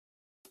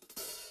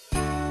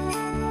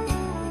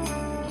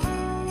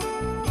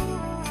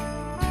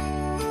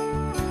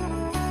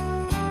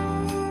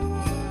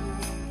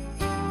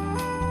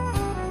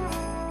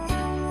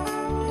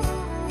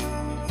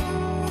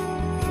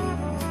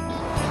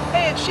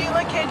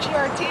Sheila,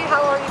 KGRT.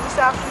 How are you this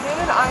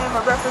afternoon? I am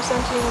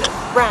representing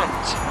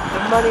Brent,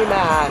 the money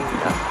man,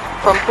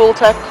 from Pool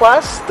Tech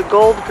Plus, the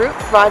Gold Group,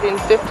 providing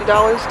 $50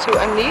 to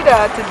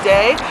Anita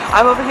today.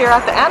 I'm over here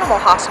at the Animal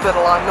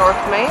Hospital on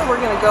North Main. We're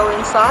going to go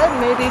inside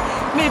and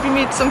maybe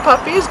meet some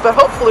puppies, but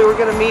hopefully we're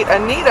going to meet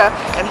Anita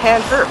and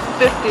hand her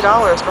 $50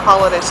 for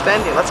holiday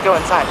spending. Let's go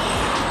inside.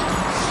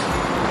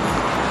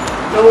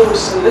 No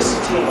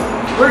soliciting.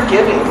 We're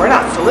giving. We're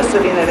not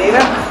soliciting,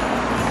 Anita.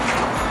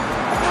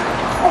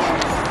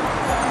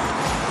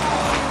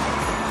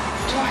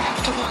 Do I have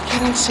to walk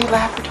in and see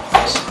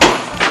Labradors?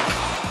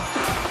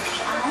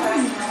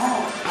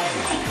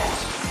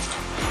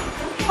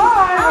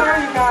 Hi, how are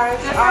you guys?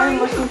 I'm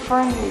looking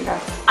for Anita.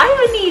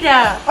 I'm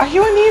Anita. Are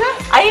you Anita?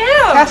 I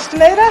am.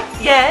 Castaneda?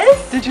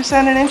 Yes. Did you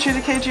send an entry to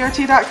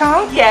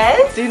KGRT.com?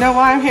 Yes. Do you know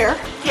why I'm here?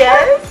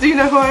 Yes. Do you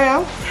know who I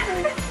am?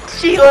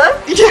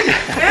 Sheila. Yeah.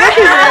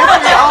 You're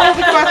answering all of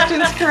the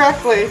questions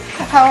correctly.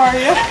 How are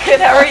you? Good.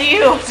 How are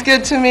you? It's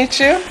good to meet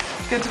you.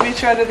 Good to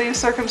meet you under these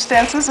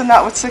circumstances and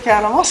not with sick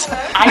animals.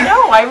 I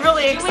know. I'm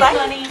really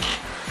excited.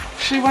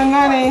 She won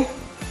money.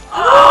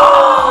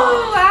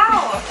 Oh,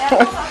 wow.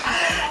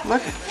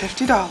 Look,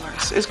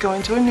 $50 is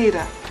going to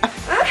Anita.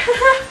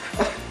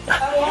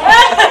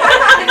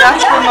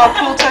 That's from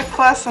Pool Tech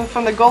Plus and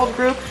from the Gold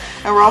Group,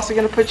 and we're also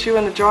going to put you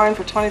in the drawing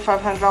for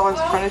 $2,500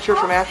 of furniture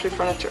from Ashley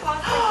Furniture.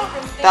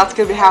 That's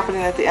going to be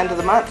happening at the end of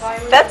the month.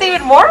 That's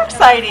even more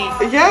exciting.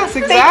 Yes,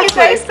 exactly. Thank you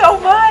guys so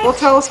much. Well,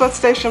 tell us what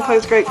station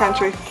plays Great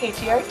Country.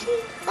 KGRT.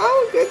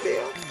 Oh, good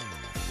deal.